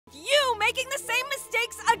making the same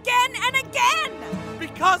mistakes again and again?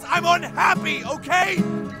 Because I'm unhappy, okay?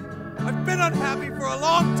 I've been unhappy for a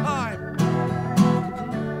long time.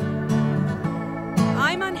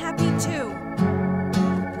 I'm unhappy too.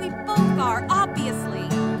 We both are, obviously.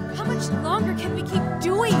 How much longer can we keep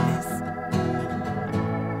doing this?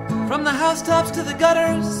 From the housetops to the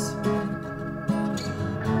gutters,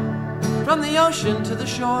 from the ocean to the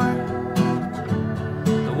shore,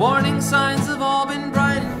 the warning signs have all been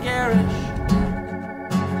bright and garish,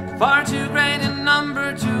 far too great in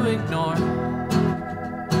number to ignore.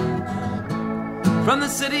 From the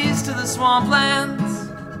cities to the swamplands,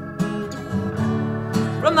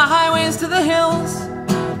 from the highways to the hills,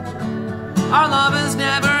 our love has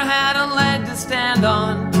never had a leg to stand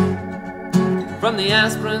on. From the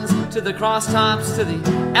aspirins to the crosstops to the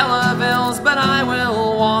Ellavilles, but I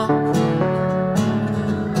will walk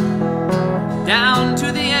down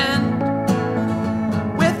to the end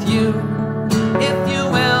with you, if you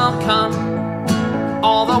will come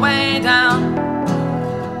all the way down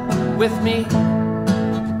with me.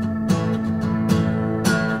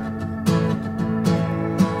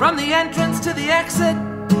 From the entrance to the exit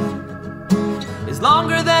is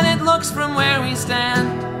longer than it looks from where we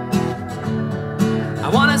stand. I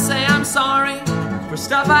want to say I'm sorry for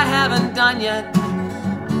stuff I haven't done yet.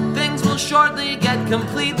 Things will shortly get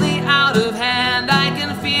completely out of hand. I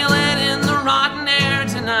can feel it in the rotten air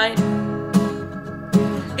tonight,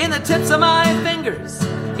 in the tips of my fingers,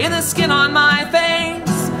 in the skin on my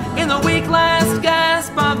face, in the weak last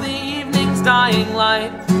gasp of the evening's dying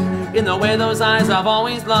light, in the way those eyes I've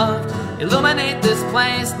always loved illuminate this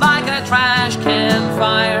place like a trash can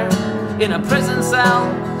fire in a prison cell,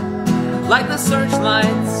 like the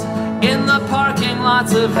searchlights in the parking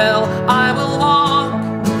lots of hell. I will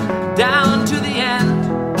walk down to the end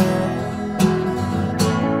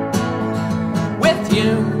with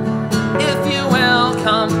you, if you will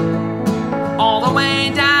come all the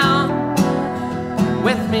way down.